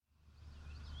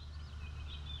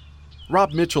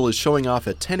Rob Mitchell is showing off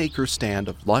a 10-acre stand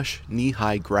of lush,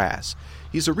 knee-high grass.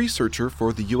 He's a researcher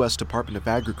for the U.S. Department of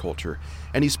Agriculture,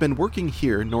 and he's been working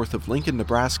here north of Lincoln,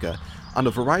 Nebraska, on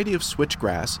a variety of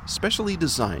switchgrass specially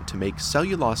designed to make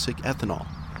cellulosic ethanol.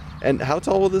 And how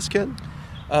tall will this get?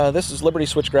 This is Liberty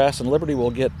switchgrass, and Liberty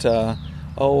will get, 8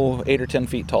 or 10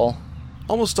 feet tall.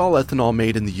 Almost all ethanol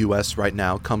made in the U.S. right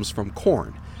now comes from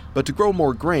corn, but to grow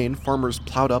more grain, farmers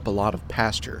plowed up a lot of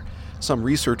pasture. Some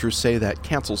researchers say that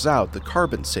cancels out the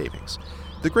carbon savings.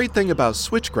 The great thing about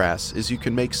switchgrass is you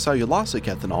can make cellulosic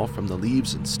ethanol from the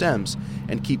leaves and stems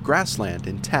and keep grassland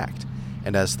intact.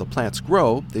 And as the plants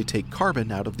grow, they take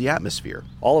carbon out of the atmosphere.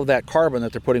 All of that carbon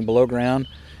that they're putting below ground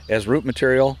as root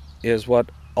material is what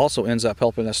also ends up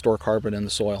helping us store carbon in the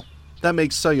soil. That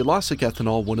makes cellulosic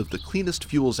ethanol one of the cleanest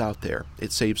fuels out there.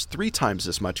 It saves 3 times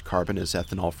as much carbon as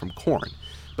ethanol from corn.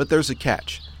 But there's a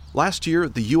catch. Last year,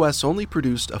 the U.S. only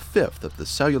produced a fifth of the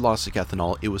cellulosic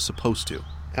ethanol it was supposed to.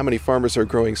 How many farmers are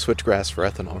growing switchgrass for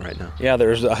ethanol right now? Yeah,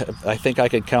 I think I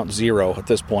could count 0 at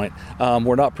this point.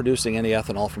 We're not producing any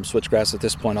ethanol from switchgrass at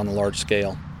this point on the large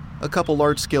scale. A couple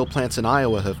large-scale plants in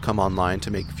Iowa have come online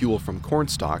to make fuel from corn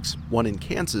stalks. One in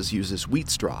Kansas uses wheat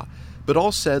straw. But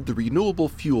all said, the renewable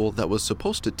fuel that was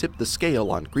supposed to tip the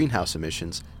scale on greenhouse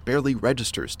emissions barely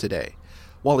registers today.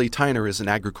 Wally Tyner is an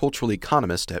agricultural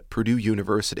economist at Purdue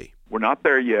University. We're not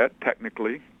there yet,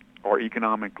 technically or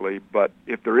economically, but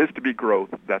if there is to be growth,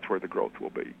 that's where the growth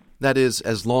will be. That is,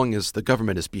 as long as the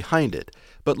government is behind it.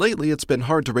 But lately it's been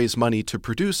hard to raise money to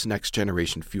produce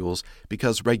next-generation fuels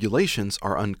because regulations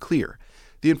are unclear.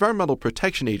 The Environmental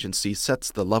Protection Agency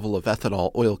sets the level of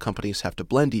ethanol oil companies have to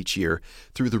blend each year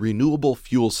through the Renewable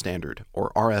Fuel Standard,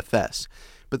 or RFS.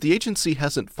 But the agency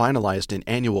hasn't finalized an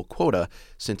annual quota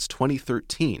since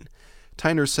 2013.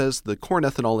 Tyner says the corn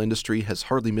ethanol industry has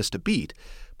hardly missed a beat,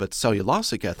 but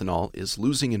cellulosic ethanol is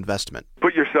losing investment.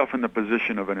 Put yourself in the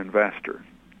position of an investor.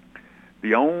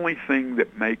 The only thing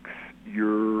that makes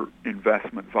your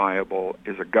investment viable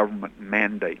is a government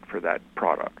mandate for that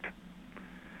product.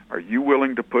 Are you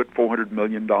willing to put $400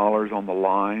 million on the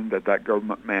line that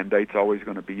government mandate's always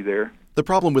going to be there? The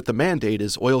problem with the mandate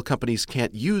is oil companies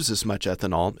can't use as much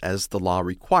ethanol as the law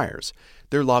requires.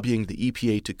 They're lobbying the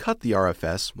EPA to cut the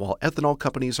RFS, while ethanol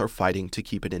companies are fighting to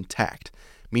keep it intact.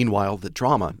 Meanwhile, the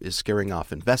drama is scaring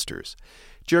off investors.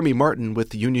 Jeremy Martin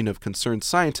with the Union of Concerned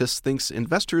Scientists thinks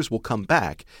investors will come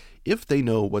back if they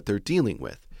know what they're dealing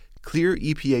with. Clear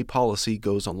EPA policy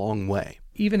goes a long way.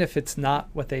 Even if it's not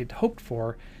what they'd hoped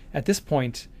for, at this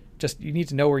point, you need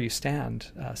to know where you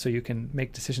stand so you can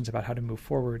make decisions about how to move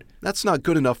forward. That's not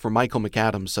good enough for Michael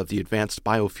McAdams of the Advanced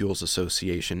Biofuels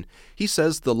Association. He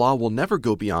says the law will never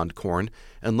go beyond corn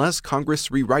unless Congress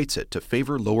rewrites it to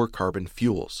favor lower carbon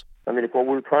fuels. I mean, if what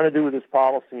we were trying to do with this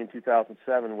policy in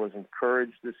 2007 was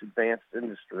encourage this advanced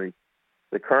industry,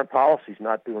 the current policy is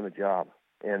not doing the job,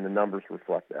 and the numbers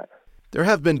reflect that. There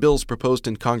have been bills proposed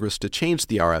in Congress to change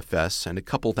the RFS and a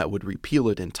couple that would repeal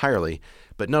it entirely,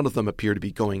 but none of them appear to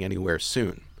be going anywhere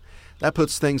soon. That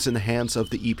puts things in the hands of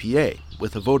the EPA.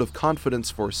 With a vote of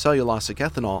confidence for cellulosic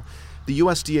ethanol, the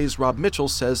USDA's Rob Mitchell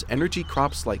says energy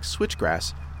crops like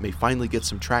switchgrass may finally get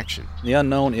some traction. The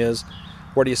unknown is,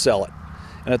 where do you sell it?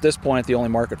 And at this point, the only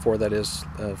market for that is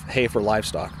hay for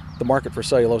livestock. The market for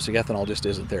cellulosic ethanol just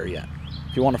isn't there yet.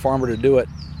 If you want a farmer to do it,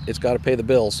 it's got to pay the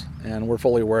bills, and we're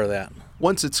fully aware of that.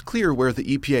 Once it's clear where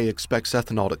the EPA expects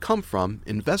ethanol to come from,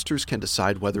 investors can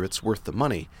decide whether it's worth the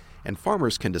money, and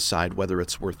farmers can decide whether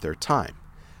it's worth their time.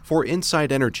 For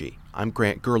Inside Energy, I'm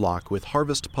Grant Gerlach with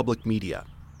Harvest Public Media.